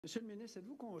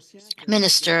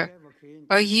Minister,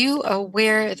 are you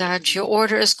aware that your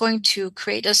order is going to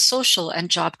create a social and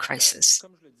job crisis?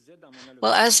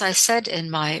 Well, as I said in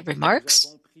my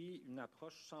remarks,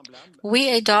 we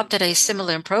adopted a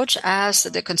similar approach as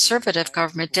the Conservative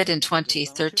government did in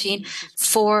 2013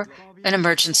 for an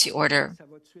emergency order.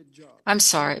 I'm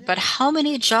sorry, but how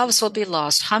many jobs will be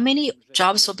lost? How many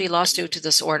jobs will be lost due to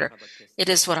this order? It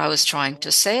is what I was trying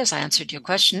to say as I answered your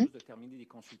question.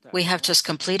 We have just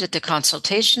completed the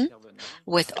consultation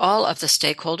with all of the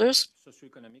stakeholders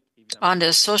on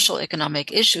the social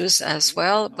economic issues as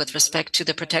well with respect to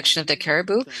the protection of the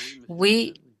caribou.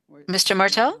 Mr.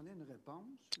 Martel?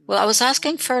 Well, I was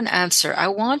asking for an answer. I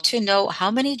want to know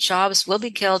how many jobs will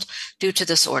be killed due to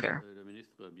this order.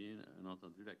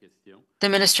 The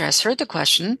minister has heard the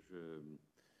question.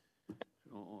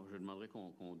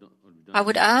 I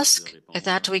would ask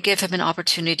that we give him an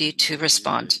opportunity to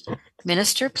respond.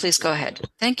 Minister, please go ahead.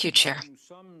 Thank you, Chair.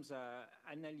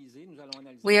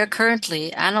 We are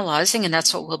currently analyzing, and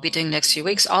that's what we'll be doing next few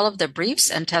weeks, all of the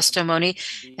briefs and testimony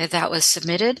that was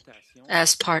submitted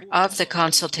as part of the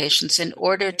consultations in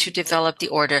order to develop the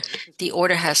order. The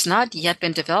order has not yet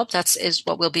been developed. That is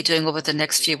what we'll be doing over the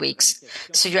next few weeks.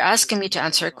 So you're asking me to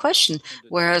answer a question,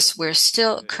 whereas we're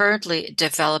still currently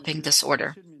developing this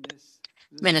order.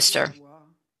 Minister,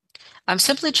 I'm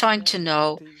simply trying to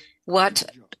know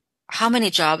how many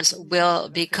jobs will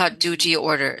be cut due to your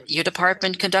order. Your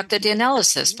department conducted the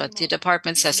analysis, but the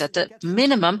department says at the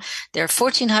minimum there are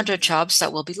 1,400 jobs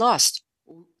that will be lost.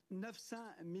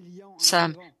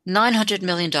 Some $900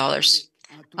 million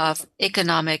of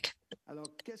economic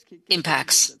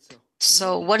impacts.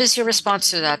 So what is your response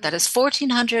to that? That is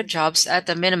 1,400 jobs at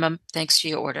the minimum thanks to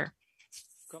your order.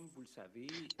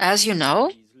 As you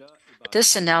know,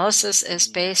 this analysis is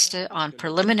based on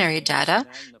preliminary data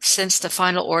since the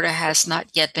final order has not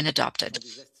yet been adopted.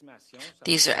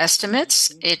 These are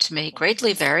estimates. It may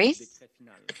greatly vary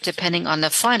depending on the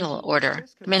final order.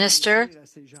 Minister,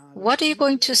 what are you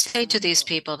going to say to these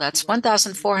people? That's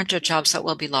 1,400 jobs that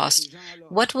will be lost.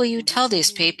 What will you tell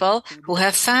these people who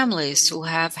have families, who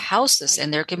have houses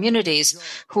in their communities,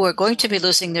 who are going to be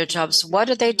losing their jobs? What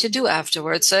are they to do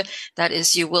afterwards? That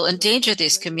is, you will endanger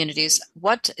these communities.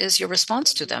 What is your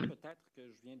response to them?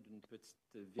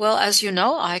 Well, as you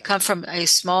know, I come from a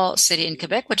small city in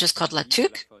Quebec, which is called La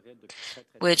Tuque,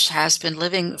 which has been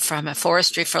living from a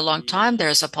forestry for a long time.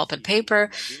 There's a pulp and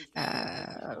paper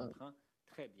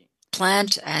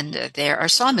plant, and there are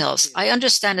sawmills. I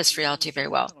understand this reality very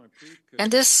well.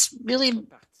 And this really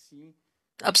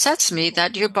upsets me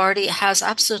that your party has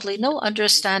absolutely no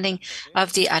understanding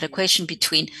of the adequation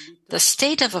between the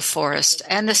state of a forest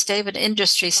and the state of an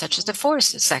industry such as the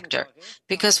forest sector,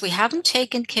 because we haven't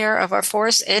taken care of our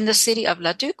forests in the city of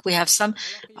La Tuque. We have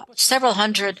several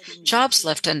hundred jobs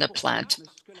left in the plant.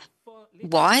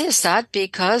 Why is that?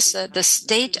 Because the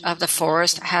state of the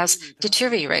forest has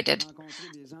deteriorated.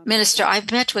 Minister,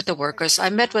 I've met with the workers. I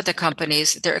met with the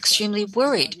companies. They're extremely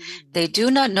worried. They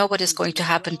do not know what is going to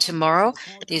happen tomorrow.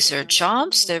 These are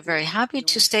jobs. They're very happy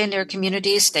to stay in their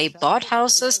communities. They bought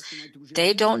houses.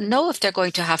 They don't know if they're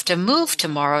going to have to move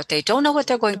tomorrow. They don't know what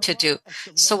they're going to do.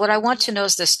 So what I want to know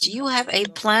is this. Do you have a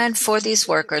plan for these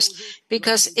workers?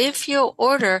 Because if your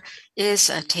order is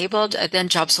tabled, then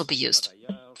jobs will be used.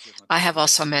 I have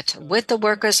also met with the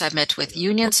workers. I met with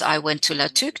unions. I went to La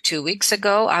Tuque 2 weeks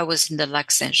ago. I was in the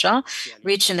Lac-Saint-Jean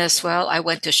region as well. I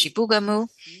went to Chibougamau.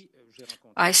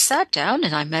 I sat down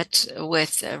and I met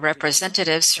with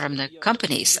representatives from the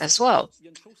companies as well.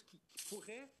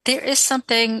 There is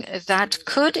something that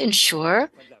could ensure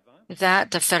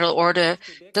that the federal order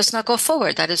does not go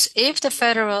forward. That is, if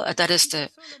the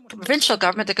provincial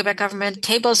government, the Quebec government,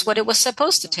 tables what it was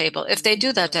supposed to table. If they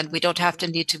do that, then we don't have to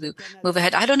need to move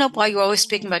ahead. I don't know why you're always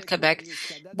speaking about Quebec.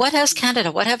 What has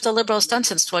Canada, what have the Liberals done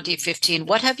since 2015?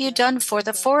 What have you done for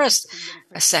the forest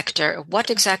sector? What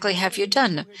exactly have you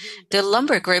done? The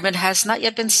lumber agreement has not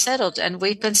yet been settled, and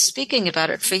we've been speaking about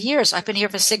it for years. I've been here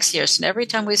for 6 years, and every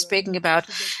time we're speaking about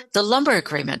the lumber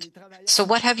agreement. So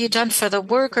what have you done for the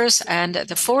workers and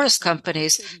the forest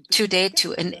companies today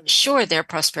to ensure their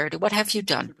prosperity? What have you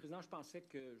done?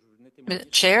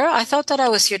 Chair, I thought that I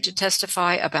was here to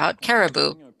testify about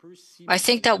caribou. I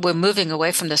think that we're moving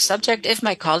away from the subject. If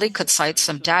my colleague could cite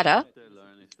some data.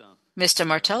 Mr.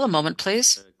 Martel, a moment,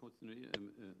 please.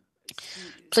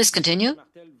 Please continue.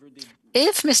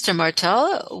 If Mr.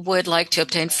 Martel would like to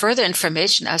obtain further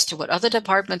information as to what other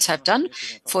departments have done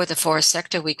for the forest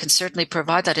sector, we can certainly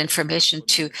provide that information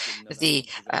to the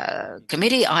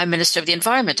committee. I'm Minister of the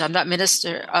Environment. I'm not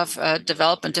Minister of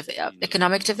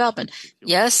Economic Development.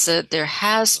 Yes, there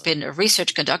has been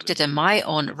research conducted in my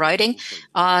own writing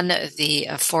on the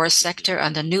forest sector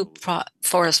and the new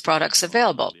forest products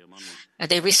available.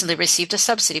 They recently received a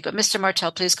subsidy. But Mr.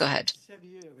 Martel, please go ahead.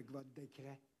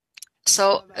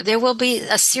 So there will be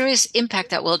a serious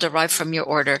impact that will derive from your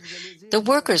order. The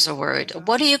workers are worried.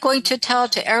 What are you going to tell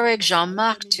to Eric,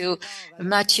 Jean-Marc, to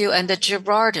Mathieu, and the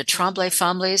Girard, Tremblay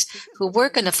families who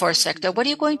work in the forest sector? What are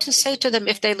you going to say to them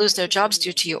if they lose their jobs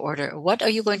due to your order? What are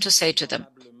you going to say to them?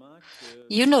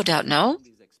 You no doubt know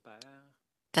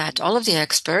that all of the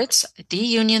experts, the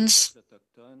unions,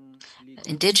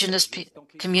 indigenous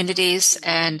communities,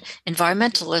 and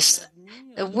environmentalists,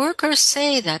 the workers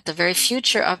say that the very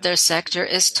future of their sector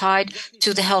is tied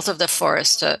to the health of the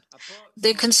forest.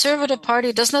 The Conservative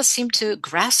Party does not seem to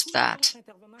grasp that.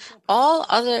 All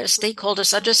other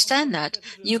stakeholders understand that.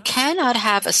 You cannot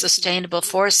have a sustainable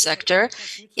forest sector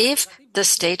if the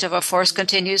state of our forest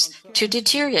continues to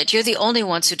deteriorate. You're the only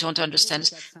ones who don't understand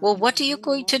this. Well, what are you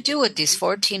going to do with these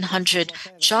 1,400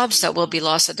 jobs that will be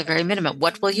lost at the very minimum?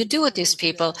 What will you do with these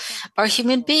people? Are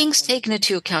human beings taken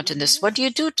into account in this? What do you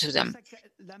do to them?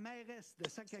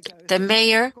 The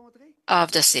mayor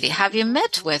of the city, have you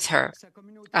met with her,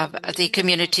 of the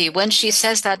community, when she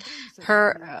says that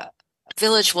her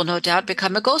village will no doubt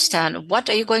become a ghost town? What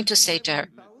are you going to say to her?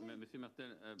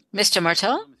 Mr.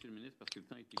 Martel?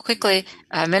 Quickly,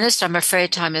 Minister, I'm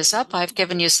afraid time is up. I've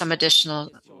given you some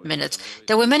additional minutes.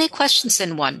 There were many questions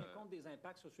in one.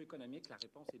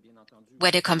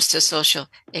 When it comes to social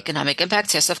economic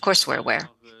impacts, yes, of course we're aware.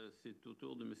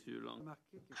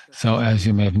 So as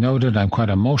you may have noted, I'm quite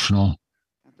emotional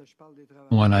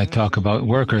when I talk about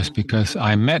workers because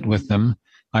I met with them.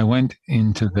 I went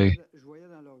into the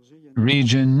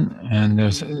region and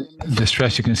there's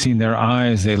distress you can see in their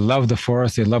eyes. They love the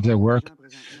forest. They love their work.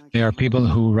 They are people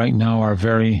who right now are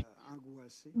very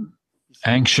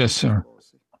anxious or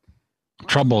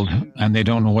troubled and they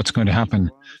don't know what's going to happen.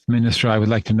 Minister, I would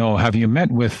like to know, have you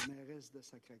met with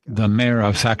the mayor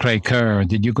of Sacré-Cœur?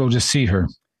 Did you go to see her?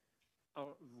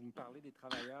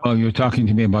 Well, you're talking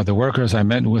to me about the workers. I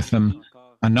met with them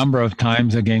a number of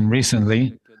times again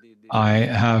recently. I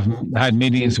have had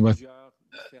meetings with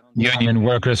union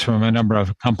workers from a number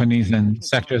of companies and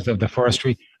sectors of the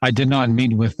forestry. I did not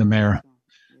meet with the mayor.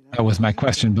 That was my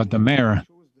question. But the mayor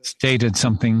stated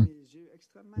something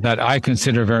that I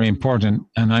consider very important,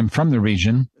 and I'm from the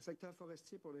region.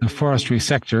 The forestry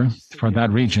sector for that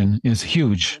region is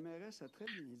huge.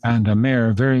 And the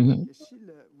mayor very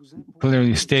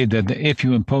clearly stated that if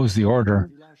you impose the order,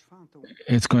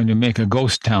 it's going to make a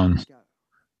ghost town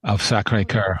of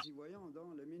Sacré-Cœur.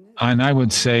 And I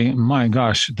would say, my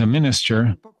gosh, the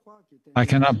minister, I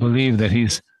cannot believe that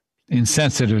he's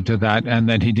insensitive to that and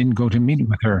that he didn't go to meet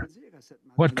with her.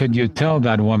 What could you tell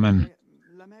that woman?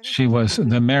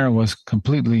 The mayor was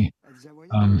completely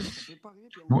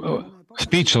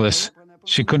speechless.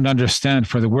 She couldn't understand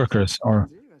for the workers or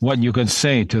what you could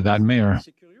say to that mayor.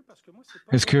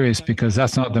 It's curious because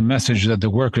that's not the message that the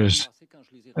workers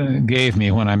gave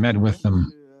me when I met with them.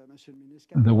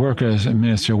 The workers,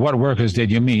 Minister, what workers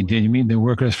did you meet? Did you meet the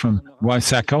workers from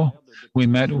Waisaco? We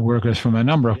met workers from a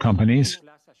number of companies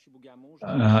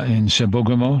in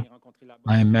Chibougamau.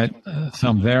 I met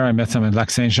some there. I met some in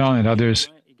Lac-Saint-Jean and others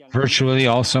virtually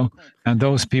also. And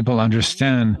those people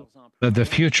understand that the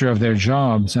future of their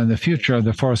jobs and the future of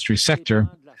the forestry sector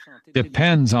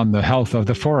depends on the health of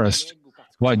the forest.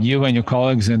 What you and your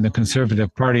colleagues in the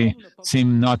Conservative Party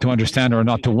seem not to understand or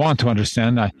not to want to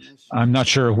understand, I'm not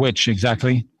sure which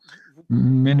exactly.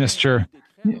 Minister,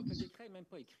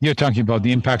 you're talking about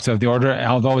the impacts of the order,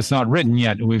 although it's not written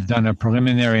yet. We've done a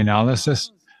preliminary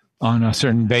analysis on a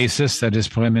certain basis that is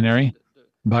preliminary.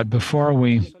 But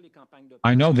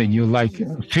I know that you like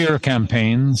fear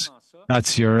campaigns.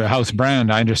 That's your house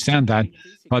brand. I understand that.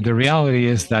 But the reality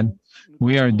is that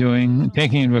we are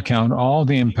taking into account all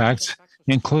the impacts,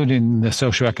 including the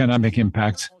socioeconomic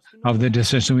impacts of the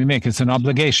decision we make. It's an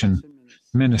obligation.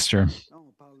 Minister,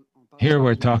 here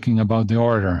we're talking about the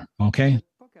order, okay?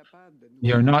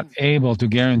 You're not able to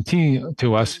guarantee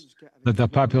to us that the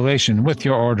population, with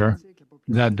your order,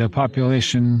 that the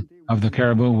population of the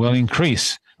caribou will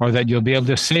increase or that you'll be able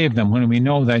to save them when we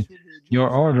know that your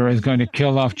order is going to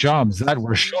kill off jobs. That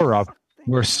we're sure of.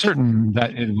 We're certain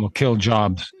that it will kill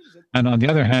jobs. And on the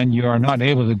other hand, you are not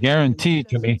able to guarantee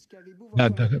to me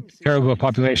that the caribou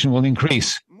population will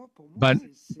increase. But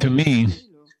to me,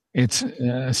 it's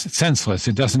senseless.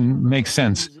 It doesn't make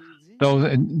sense.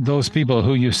 Those people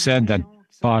who you said that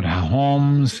bought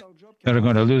homes, that are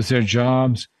going to lose their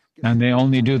jobs, and they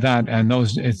only do that, and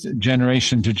those it's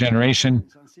generation to generation.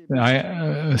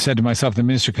 I said to myself, the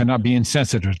minister cannot be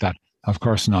insensitive to that. Of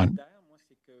course not.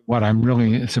 What I'm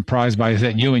really surprised by is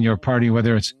that you and your party,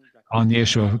 whether it's on the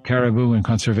issue of caribou and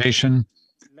conservation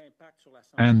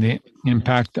and the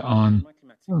impact on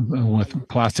with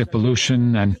plastic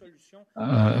pollution and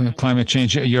climate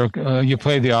change, you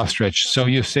play the ostrich. So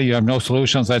you say you have no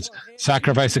solutions. Let's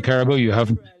sacrifice the caribou. You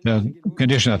have the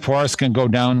condition that forests can go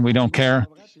down. We don't care.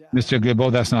 Mr.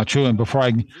 Guilbeault, that's not true. And before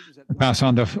I pass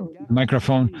on the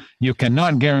microphone, you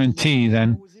cannot guarantee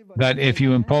then that if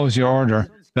you impose your order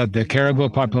that the caribou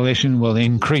population will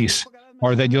increase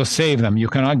or that you'll save them. You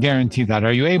cannot guarantee that.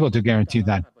 Are you able to guarantee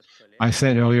that? I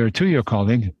said earlier to your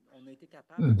colleague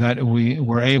that we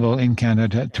were able in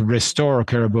Canada to restore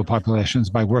caribou populations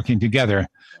by working together.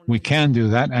 We can do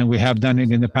that, and we have done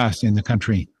it in the past in the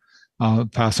country. I'll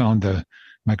pass on the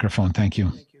microphone. Thank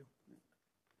you.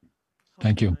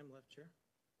 Thank you.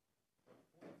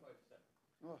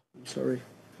 Sorry.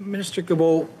 Minister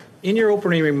Guilbeault, in your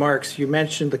opening remarks, you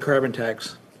mentioned the carbon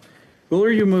tax.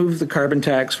 Will you remove the carbon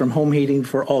tax from home heating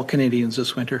for all Canadians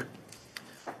this winter?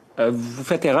 Vous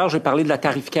faites erreur, j'ai parlé de la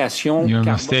tarification. You're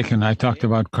mistaken. I talked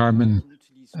about carbon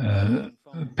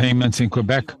payments in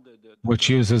Quebec, which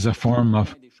uses a form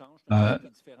of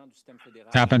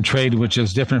cap and trade, which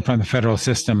is different from the federal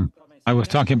system. I was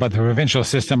talking about the provincial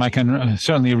system. I can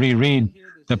certainly reread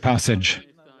the passage.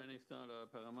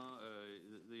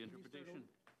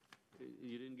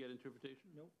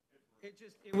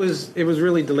 It was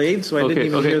really delayed, so I didn't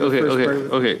even hear the first part of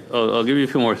it. Okay. I'll give you a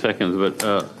few more seconds, but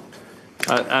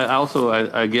I also,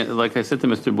 again, like I said to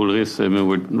Mr. Boulris, I mean,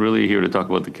 we're really here to talk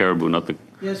about the caribou, not the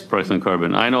price on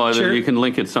carbon. I know sure. You can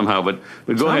link it somehow, but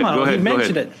go ahead. You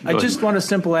mentioned it. I just want a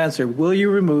simple answer. Will you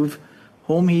remove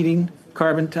home heating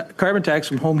carbon tax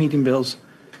from home heating bills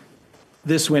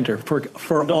this winter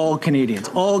for all Canadians?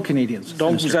 All Canadians.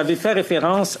 Donc, vous avez fait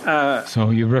référence à...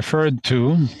 So you referred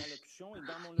to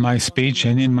my speech,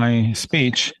 and in my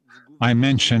speech, I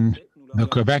mentioned the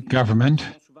Quebec government.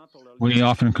 We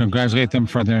often congratulate them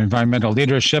for their environmental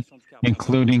leadership,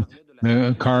 including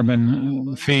the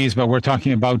carbon fees, but we're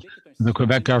talking about the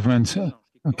Quebec government's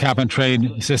cap and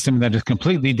trade system that is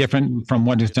completely different from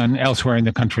what is done elsewhere in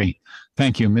the country.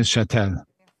 Thank you, Ms. Chatel.